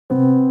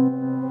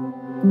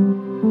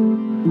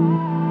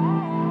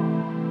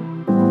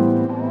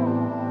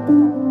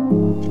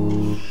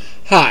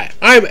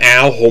I'm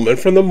Al Holman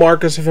from the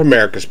Markus of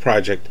Americus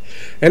Project,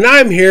 and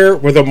I'm here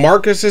with a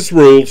Markus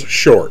Rules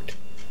short.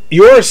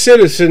 You're a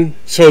citizen,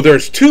 so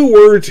there's two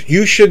words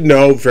you should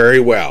know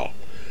very well,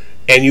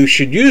 and you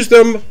should use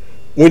them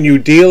when you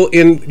deal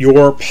in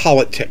your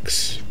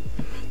politics.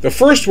 The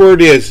first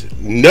word is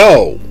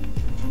no.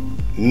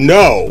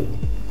 No.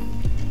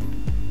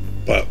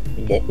 But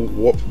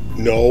what?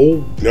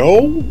 No?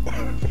 No?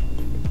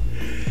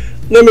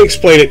 Let me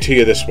explain it to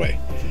you this way.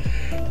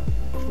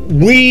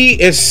 We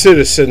as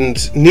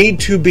citizens need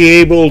to be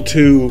able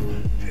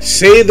to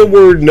say the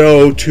word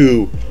no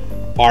to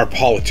our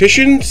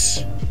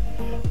politicians,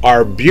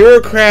 our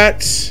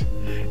bureaucrats,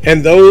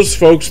 and those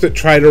folks that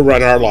try to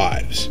run our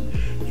lives.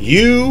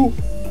 You,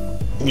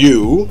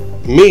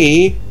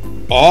 me,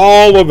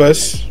 all of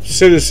us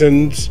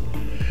citizens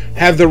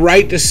have the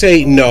right to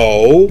say,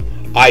 no,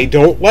 I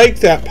don't like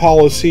that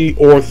policy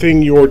or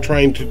thing you're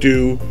trying to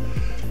do,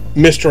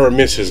 Mr. or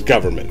Mrs.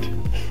 Government.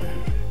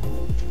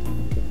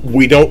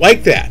 We don't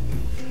like that.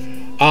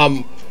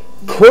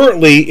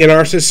 Currently in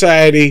our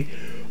society,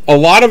 a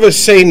lot of us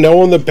say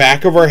no in the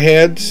back of our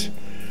heads,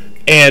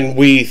 and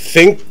we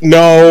think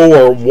no,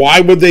 or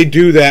why would they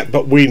do that,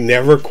 but we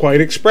never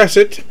quite express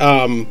it.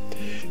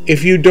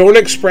 If you don't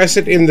express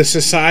it in the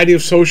society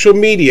of social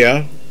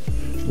media,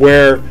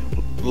 where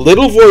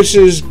little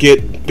voices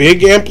get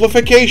big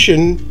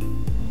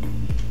amplification,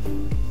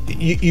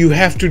 you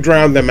have to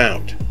drown them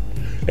out.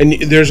 And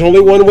there's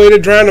only one way to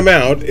drown them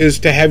out, is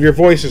to have your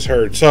voices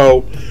heard.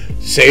 So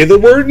say the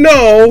word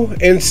no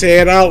and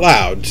say it out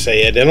loud.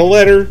 Say it in a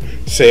letter,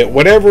 say it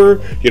whatever.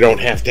 You don't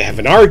have to have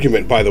an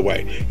argument, by the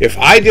way. If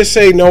I just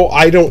say no,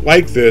 I don't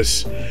like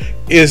this,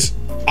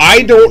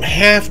 I don't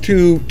have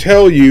to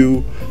tell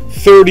you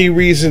 30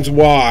 reasons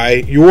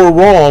why you're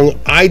wrong.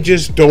 I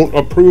just don't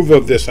approve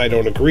of this. I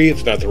don't agree.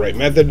 It's not the right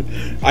method.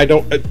 I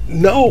don't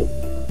no.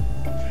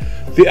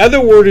 The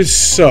other word is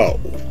so.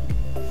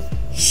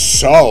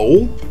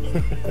 So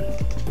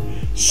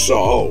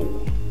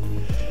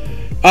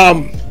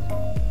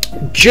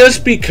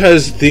just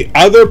because the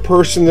other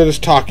person that is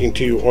talking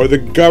to you, or the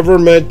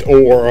government,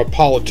 or a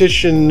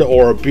politician,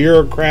 or a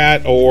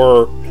bureaucrat,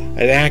 or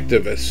an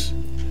activist,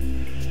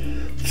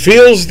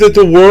 feels that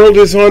the world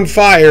is on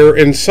fire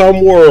in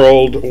some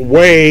world,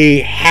 way,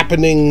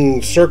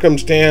 happening,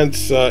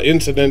 circumstance,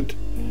 incident,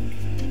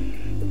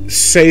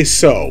 say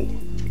so.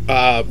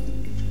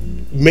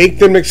 Make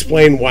them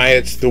explain why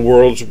it's the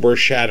world's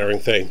worst shattering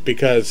thing,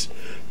 because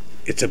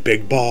it's a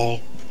big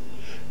ball.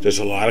 There's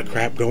a lot of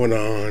crap going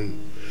on.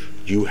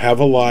 You have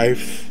a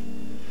life.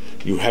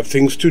 You have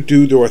things to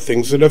do. There are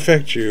things that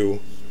affect you.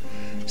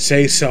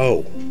 Say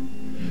so.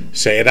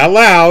 Say it out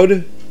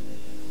loud.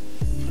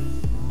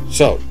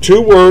 So,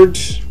 two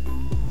words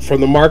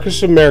from the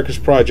Markus of Americus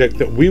Project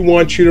that we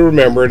want you to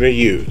remember and to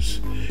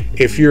use.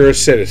 If you're a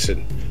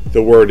citizen,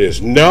 the word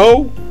is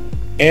no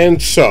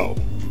and so.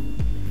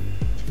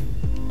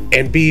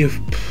 And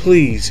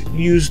please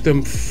use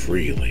them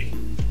freely.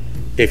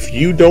 If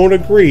you don't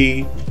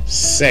agree,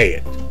 say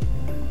it.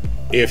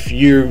 If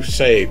you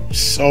say,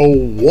 so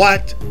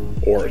what,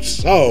 or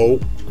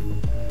so,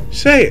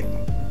 say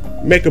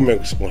it. Make them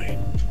explain.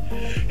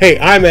 Hey,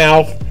 I'm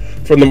Al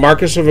from the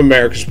Markus of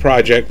Americus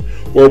Project,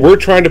 where we're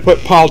trying to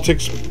put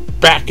politics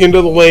back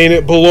into the lane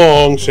it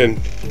belongs, and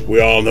we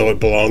all know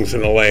it belongs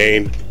in a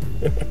lane.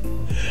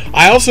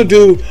 I also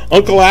do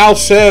Uncle Al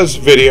Says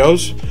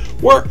videos,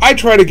 where I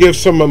try to give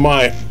some of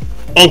my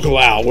Uncle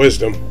Al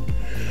wisdom.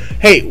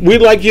 Hey,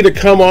 we'd like you to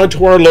come on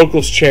to our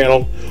Locals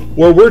channel,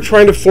 where we're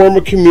trying to form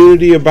a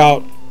community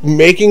about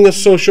making a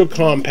social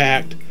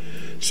compact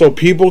so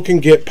people can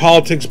get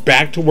politics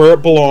back to where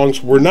it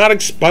belongs. We're not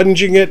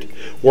expunging it.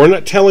 We're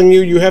not telling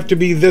you have to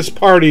be this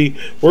party.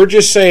 We're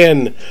just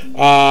saying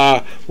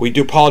we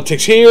do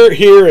politics here,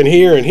 here, and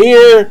here, and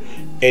here,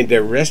 and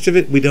the rest of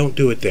it, we don't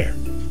do it there.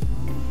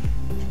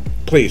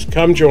 Please,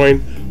 come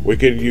join. We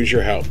could use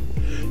your help.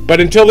 But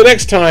until the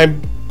next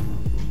time,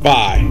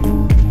 bye.